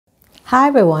Hi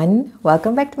everyone,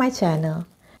 welcome back to my channel.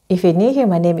 If you're new here,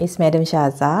 my name is Madam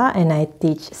Shaza and I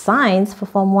teach science for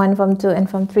Form 1, Form 2 and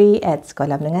Form 3 at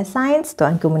Sekolah Menengah Sains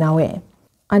Tuanku Munawir.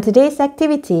 On today's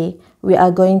activity, we are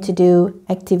going to do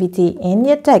activity in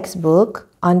your textbook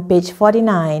on page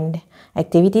 49.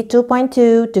 Activity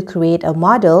 2.2 to create a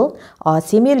model or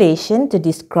simulation to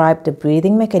describe the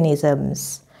breathing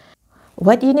mechanisms.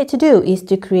 What you need to do is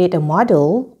to create a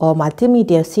model or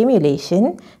multimedia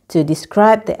simulation to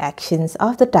describe the actions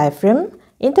of the diaphragm,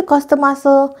 intercostal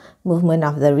muscle, movement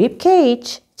of the rib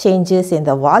cage, changes in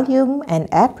the volume and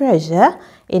air pressure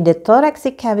in the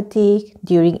thoracic cavity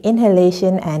during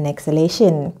inhalation and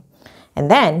exhalation. And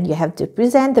then you have to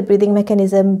present the breathing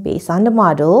mechanism based on the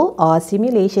model or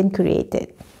simulation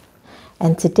created.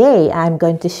 And today I'm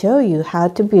going to show you how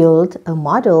to build a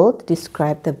model to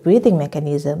describe the breathing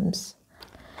mechanisms.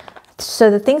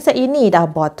 So the things that you need are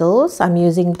bottles. I'm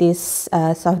using this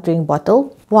soft drink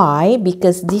bottle. Why?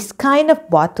 Because this kind of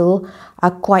bottle are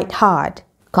quite hard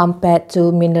compared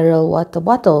to mineral water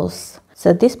bottles.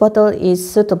 So this bottle is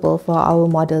suitable for our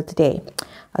model today.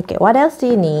 Okay, what else do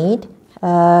you need?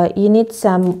 You need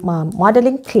some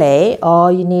modeling clay,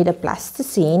 or you need a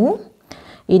plasticine.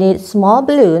 You need small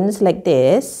balloons like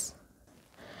this,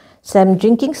 some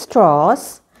drinking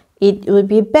straws. It would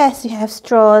be best you have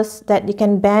straws that you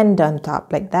can bend on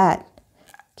top like that.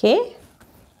 Okay,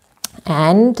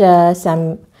 and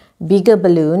some bigger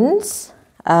balloons,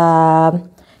 right?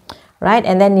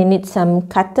 And then you need some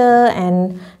cutter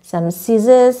and some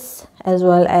scissors as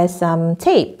well as some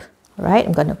tape. Right,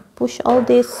 I'm gonna push all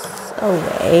this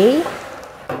away.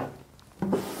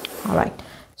 All right,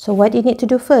 so what you need to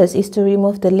do first is to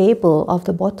remove the label of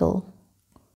the bottle.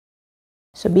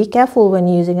 So be careful when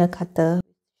using a cutter.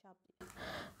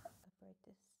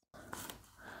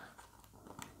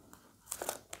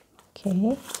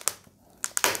 Okay.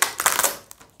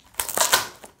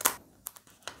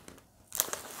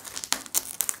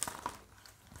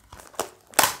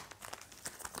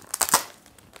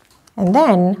 And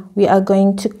then we are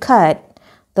going to cut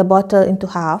the bottle into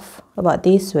half, about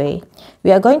this way.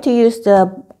 We are going to use the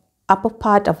upper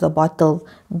part of the bottle,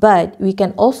 but we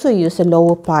can also use the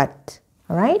lower part.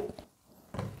 All right?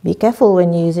 Be careful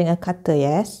when you're using a cutter,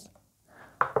 yes?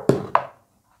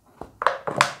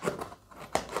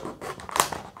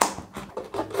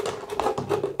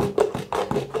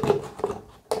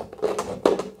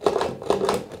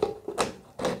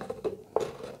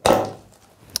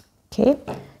 Okay,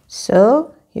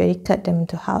 so you already cut them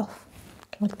into half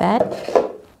like that.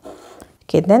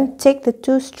 Okay, then take the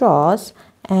two straws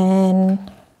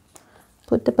and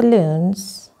put the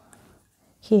balloons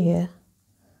here.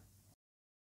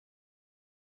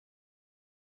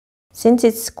 Since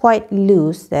it's quite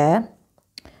loose there,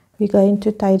 we're going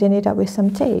to tighten it up with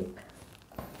some tape.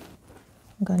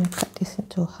 I'm going to cut this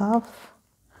into half.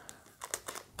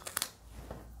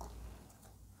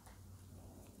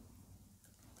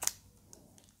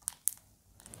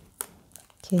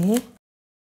 Okay.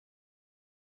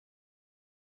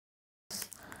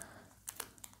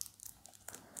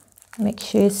 Make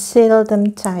sure you seal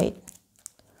them tight.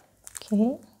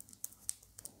 Okay.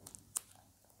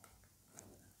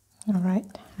 All right.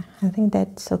 I think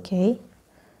that's okay.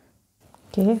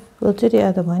 Okay, we'll do the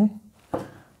other one.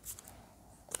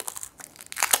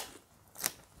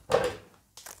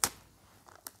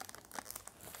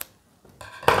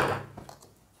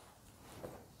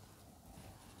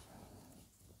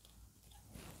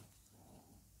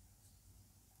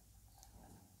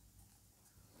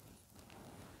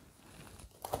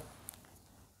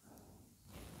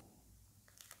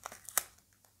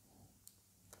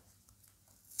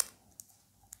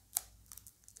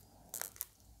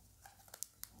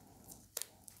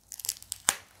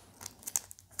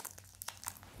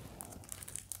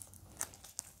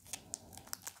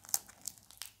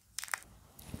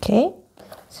 Okay,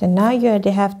 so now you already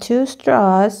have two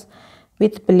straws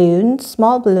with balloons,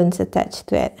 small balloons attached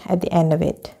to it at the end of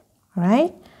it. All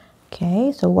right.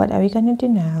 Okay, so what are we going to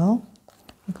do now?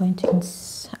 We're going to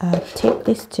tape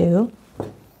these two.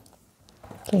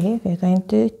 Okay, we're going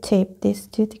to tape these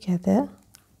two together.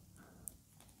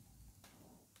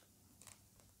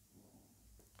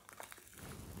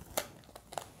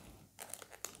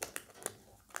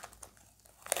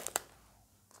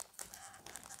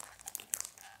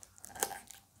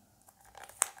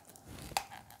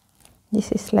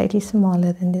 This is slightly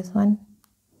smaller than this one.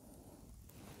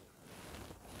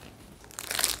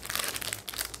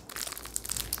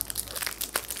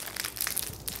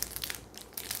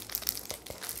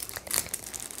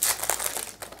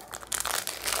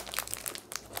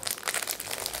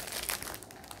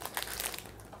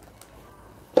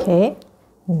 Okay,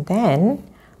 And then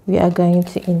we are going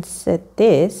to insert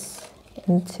this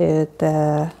into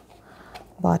the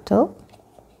bottle.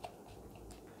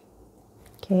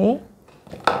 Okay,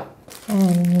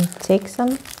 and take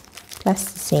some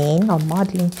plasticine or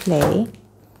modeling clay.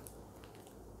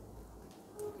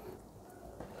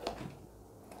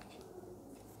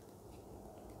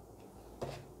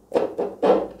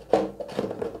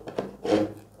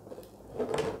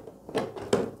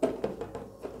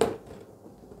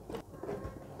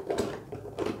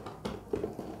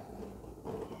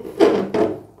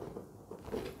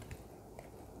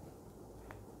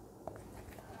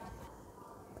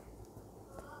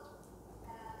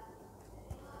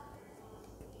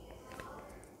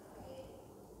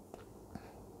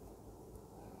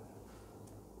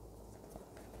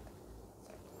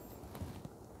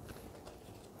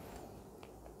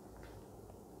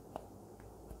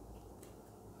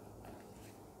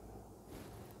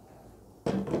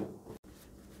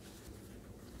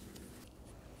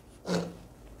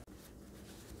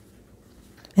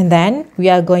 And then we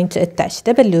are going to attach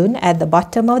the balloon at the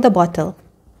bottom of the bottle.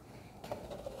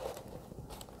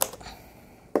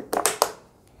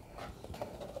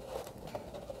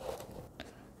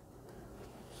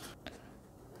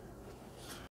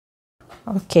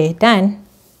 Okay, done.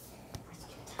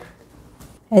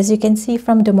 As you can see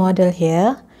from the model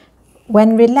here,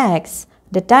 when relaxed,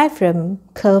 the diaphragm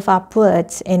curves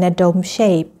upwards in a dome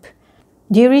shape.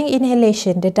 During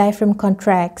inhalation, the diaphragm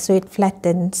contracts so it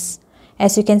flattens.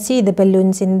 As you can see, the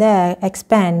balloons in there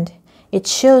expand. It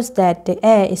shows that the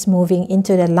air is moving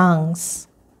into the lungs.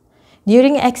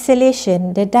 During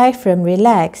exhalation, the diaphragm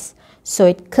relaxes, so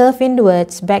it curves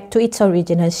inwards back to its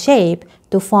original shape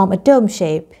to form a dome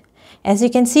shape. As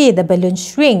you can see, the balloon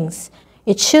shrinks.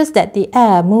 It shows that the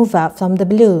air moves out from the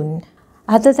balloon.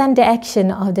 Other than the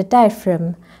action of the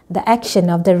diaphragm, the action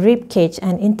of the rib cage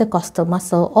and intercostal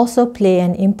muscle also play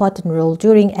an important role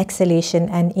during exhalation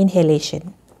and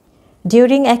inhalation.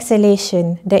 During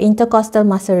exhalation, the intercostal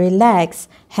muscle relaxes,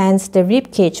 hence the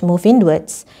rib cage moves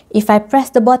inwards. If I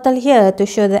press the bottle here to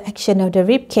show the action of the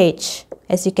rib cage,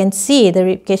 as you can see the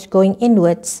rib cage going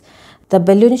inwards, the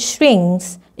balloon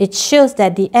shrinks. It shows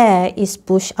that the air is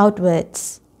pushed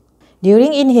outwards.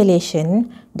 During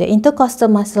inhalation, the intercostal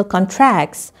muscle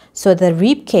contracts, so the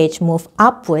rib cage moves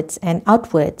upwards and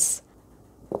outwards.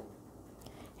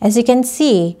 As you can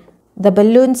see, the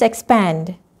balloons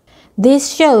expand.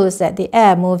 This shows that the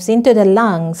air moves into the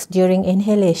lungs during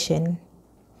inhalation.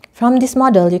 From this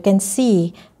model, you can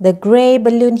see the gray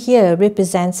balloon here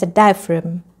represents the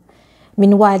diaphragm.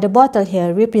 Meanwhile, the bottle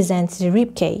here represents the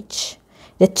rib cage.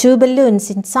 The two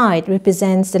balloons inside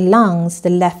represents the lungs, the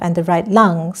left and the right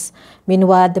lungs.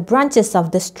 Meanwhile, the branches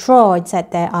of the straw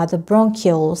inside there are the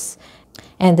bronchioles.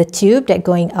 And the tube that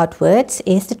going outwards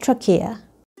is the trachea.